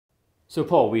So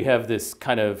Paul, we have this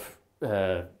kind of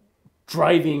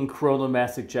driving coronal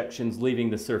mass ejections leaving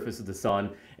the surface of the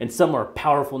sun, and some are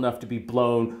powerful enough to be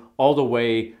blown all the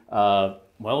way,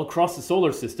 well, across the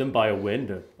solar system by a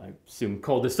wind, I assume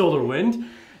called the solar wind,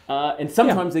 and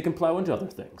sometimes they can plow into other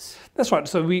things. That's right.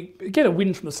 So we get a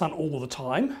wind from the sun all the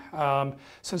time.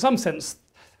 So in some sense,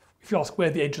 if you ask where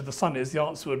the edge of the sun is, the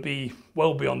answer would be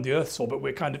well beyond the Earth's orbit.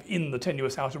 We're kind of in the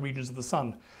tenuous outer regions of the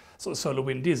sun. So the solar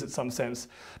wind is, in some sense.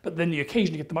 But then you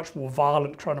occasionally get the much more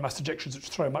violent coronal mass ejections, which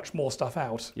throw much more stuff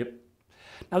out. Yep.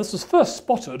 Now this was first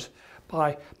spotted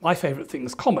by my favourite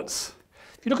things, comets.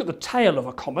 If you look at the tail of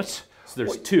a comet... So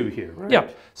there's two here, right? Yeah.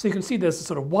 So you can see there's a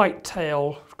sort of white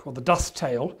tail called the dust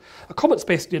tail. A comet's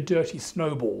basically a dirty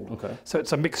snowball. Okay. So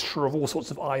it's a mixture of all sorts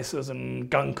of ices and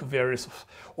gunk of various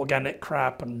organic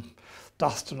crap and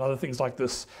dust and other things like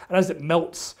this. And as it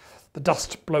melts, the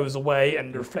dust blows away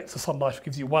and reflects the sunlight, which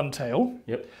gives you one tail.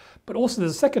 Yep. But also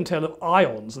there's a second tail of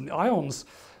ions, and the ions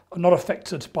are not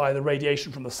affected by the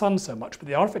radiation from the sun so much, but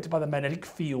they are affected by the magnetic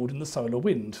field in the solar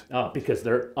wind. Ah, because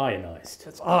they're ionized.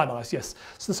 It's ionized, yes.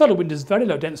 So the solar wind is very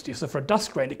low density, so for a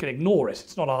dust grain it can ignore it.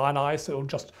 It's not ionized, so it'll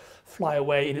just fly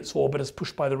away in its orbit as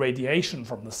pushed by the radiation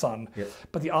from the sun. Yep.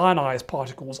 But the ionized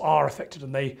particles are affected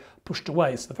and they pushed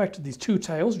away. So the fact of these two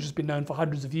tails, which has been known for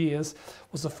hundreds of years,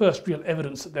 was the first real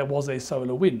evidence that there was a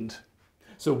solar wind.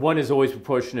 So one is always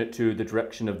proportionate to the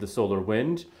direction of the solar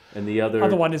wind, and the other...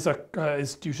 Other one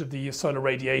is due to the solar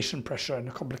radiation pressure in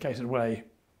a complicated way.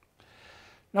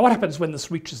 Now what happens when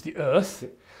this reaches the Earth?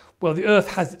 Well, the Earth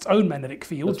has its own magnetic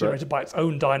field generated by its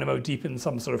own dynamo deep in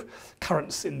some sort of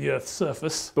currents in the Earth's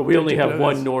surface. But we only have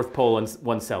one North Pole and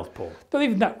one South Pole. But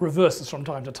even that reverses from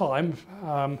time to time.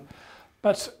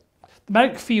 But the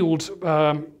magnetic field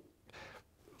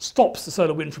stops the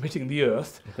solar wind from hitting the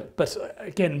Earth. Okay. But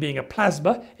again, being a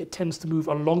plasma, it tends to move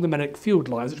along the magnetic field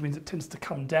lines, which means it tends to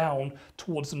come down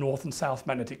towards the north and south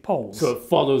magnetic poles. So it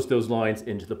follows those lines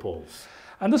into the poles.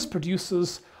 And this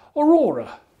produces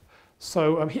aurora.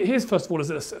 So here's, first of all, is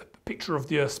a picture of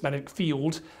the Earth's magnetic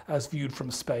field as viewed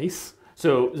from space.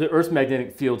 So the Earth's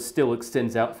magnetic field still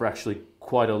extends out for actually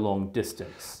quite a long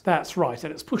distance. That's right,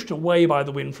 and it's pushed away by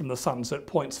the wind from the sun, so it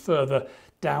points further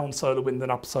down solar wind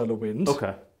than up solar wind.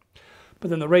 Okay. But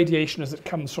then the radiation as it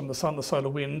comes from the sun, the solar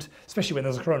wind, especially when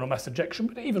there's a coronal mass ejection,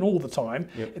 but even all the time,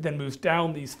 it then moves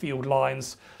down these field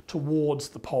lines towards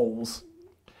the poles.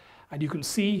 And you can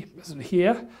see, as in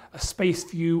here, a space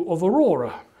view of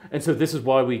aurora. And so this is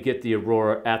why we get the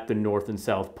aurora at the North and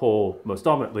South Pole most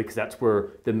dominantly, because that's where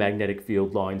the magnetic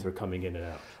field lines are coming in and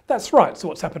out. That's right. So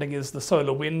what's happening is the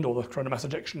solar wind, or the coronal mass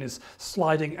ejection, is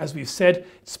sliding, as we've said.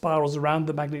 It spirals around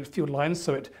the magnetic field lines,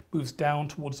 so it moves down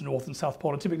towards the North and South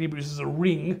Pole, and typically produces a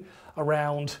ring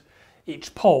around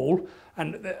each pole.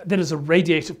 And then as a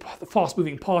radiator, the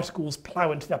fast-moving particles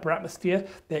plough into the upper atmosphere,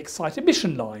 they excite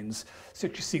emission lines. So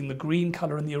you're seeing the green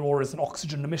colour in the aurora is an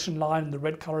oxygen emission line, and the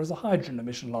red colour is a hydrogen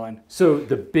emission line. So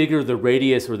the bigger the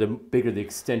radius, or the bigger the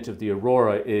extent of the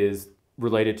aurora, is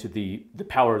related to the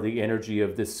power, the energy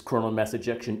of this coronal mass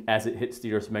ejection as it hits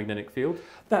the Earth's magnetic field?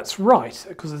 That's right,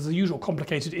 because there's a usual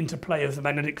complicated interplay of the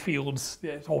magnetic fields,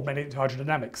 the whole magnetic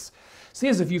hydrodynamics. So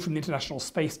here's a view from the International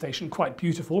Space Station, quite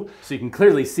beautiful. So you can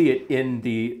clearly see it in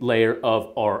the layer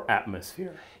of our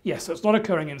atmosphere. Yes, so it's not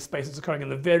occurring in space, it's occurring in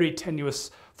the very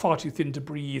tenuous, far too thin to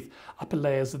breathe upper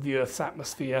layers of the Earth's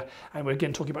atmosphere. And we're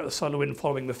again talking about the solar wind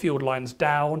following the field lines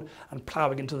down and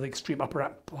ploughing into the extreme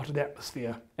upper part of the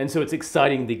atmosphere. And so it's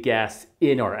exciting the gas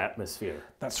in our atmosphere.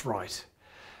 That's right.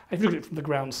 And if you look at it from the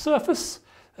ground surface,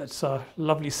 it's a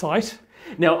lovely sight.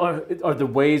 Now, are the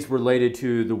waves related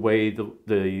to the way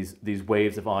these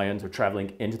waves of ions are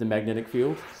traveling into the magnetic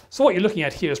field? So what you're looking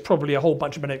at here is probably a whole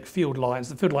bunch of magnetic field lines.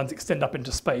 The field lines extend up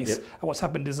into space, and what's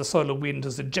happened is the solar wind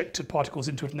has ejected particles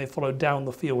into it and they follow down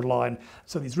the field line.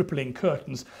 So these rippling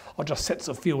curtains are just sets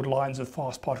of field lines with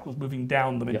fast particles moving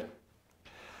down them.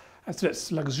 And so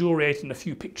let's luxuriate in a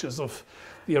few pictures of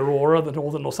the aurora, the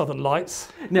northern or southern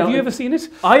lights. Now, have you ever seen it?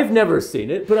 I've never seen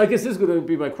it, but I guess this is going to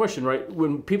be my question, right?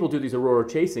 When people do these aurora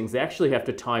chasings, they actually have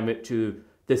to time it to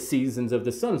the seasons of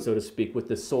the sun, so to speak, what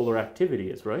the solar activity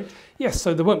is, right? Yes,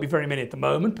 so there won't be very many at the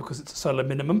moment because it's a solar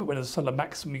minimum, but when there's a solar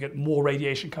maximum, you get more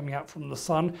radiation coming out from the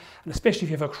sun. And especially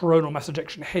if you have a coronal mass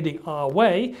ejection heading our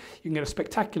way, you can get a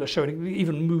spectacular showing. It can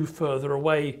even move further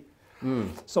away.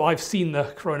 So I've seen the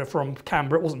corona from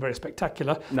Canberra. It wasn't very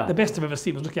spectacular. No. The best I've ever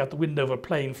seen was looking out the window of a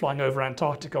plane flying over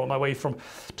Antarctica on my way to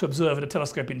observe at a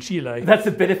telescope in Chile. That's the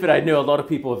benefit. I know a lot of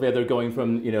people, if they're going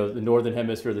from the northern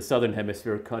hemisphere, the southern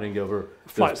hemisphere, cutting over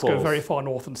flights go very far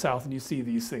north and south, and you see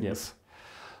these things. Yes.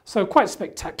 So quite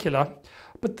spectacular.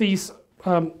 But these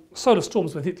solar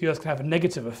storms when they hit the Earth can have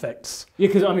negative effects. Yeah,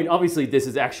 because I mean, obviously, this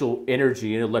is actual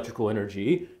energy and electrical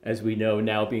energy, as we know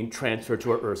now, being transferred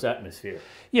to our Earth's atmosphere.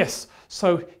 Yes,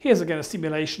 so here's again a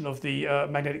simulation of the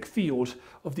magnetic field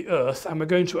of the Earth, and we're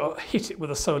going to hit it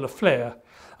with a solar flare,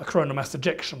 a coronal mass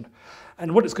ejection.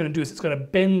 And what it's going to do is it's going to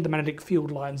bend the magnetic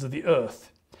field lines of the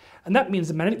Earth. And that means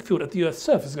the magnetic field at the Earth's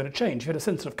surface is going to change. If you had a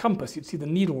sensitive compass, you'd see the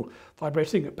needle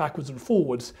vibrating backwards and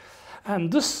forwards.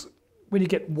 And this, when you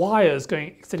get wires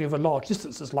extending over large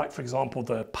distances, like, for example,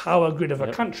 the power grid of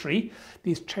a country,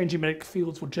 these changing magnetic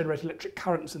fields will generate electric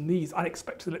currents, and these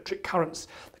unexpected electric currents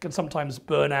that can sometimes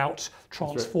burn out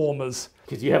transformers.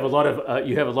 Because you have a lot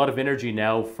of energy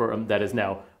now that is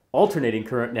now alternating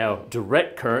current, now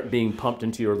direct current being pumped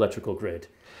into your electrical grid.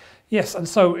 Yes, and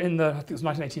so I think it was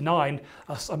 1989,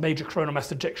 a major coronal mass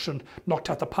ejection knocked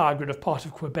out the power grid of part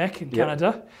of Quebec in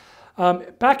Canada.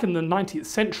 Back in the 19th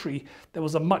century, there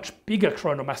was a much bigger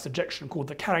coronal mass ejection called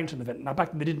the Carrington event. Now,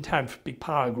 back then they didn't have big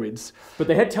power grids. But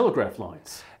they had telegraph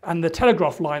lines. And the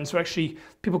telegraph lines were actually,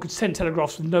 people could send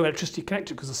telegraphs with no electricity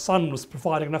connected because the sun was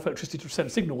providing enough electricity to send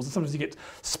signals. And sometimes you get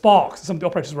sparks, and some of the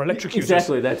operators were electrocuted.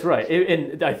 Exactly, that's right.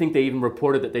 And I think they even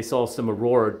reported that they saw some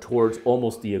aurora towards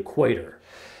almost the equator.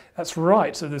 That's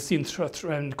right. So they're seen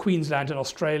in Queensland in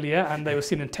Australia, and they were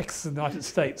seen in Texas in the United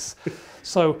States.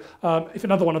 So if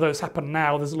another one of those happened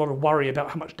now, there's a lot of worry about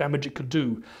how much damage it could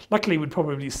do. Luckily, we'd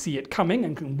probably see it coming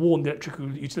and can warn the electrical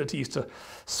utilities to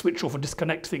switch off or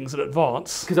disconnect things in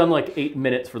advance. Because unlike 8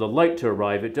 minutes for the light to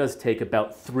arrive, it does take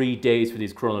about 3 days for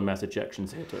these coronal mass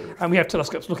ejections to hit Earth. And we have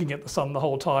telescopes looking at the sun the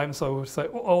whole time, so we say,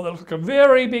 oh, that looks like a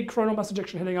very big coronal mass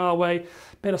ejection hitting our way.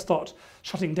 Better start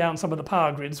shutting down some of the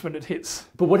power grids when it hits.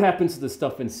 But what happens to the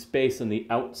stuff in space on the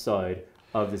outside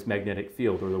of this magnetic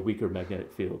field, or the weaker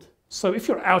magnetic field? So if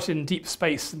you're out in deep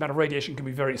space, the amount of radiation can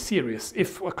be very serious.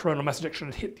 If a coronal mass ejection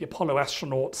had hit the Apollo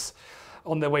astronauts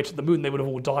on their way to the moon, they would have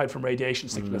all died from radiation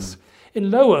sickness.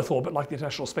 In low Earth orbit, like the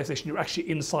International Space Station, you're actually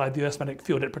inside the Earth's magnetic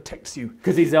field. It protects you.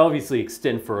 Because these obviously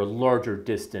extend for a larger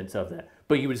distance of that.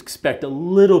 But you would expect a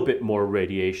little bit more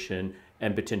radiation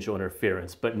and potential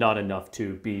interference, but not enough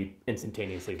to be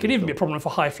instantaneously. It can even be a problem for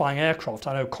high-flying aircraft.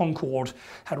 I know Concorde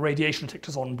had radiation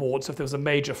detectors on board, so if there was a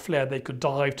major flare, they could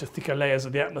dive to thicker layers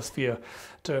of the atmosphere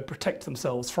to protect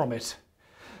themselves from it.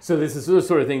 So this is the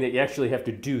sort of thing that you actually have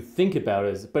to think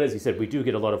about. But as you said, we do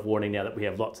get a lot of warning now that we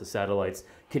have lots of satellites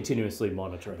continuously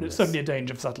monitoring But it's certainly a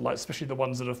danger for satellites, especially the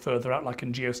ones that are further out, like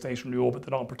in geostationary orbit,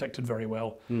 that aren't protected very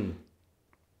well.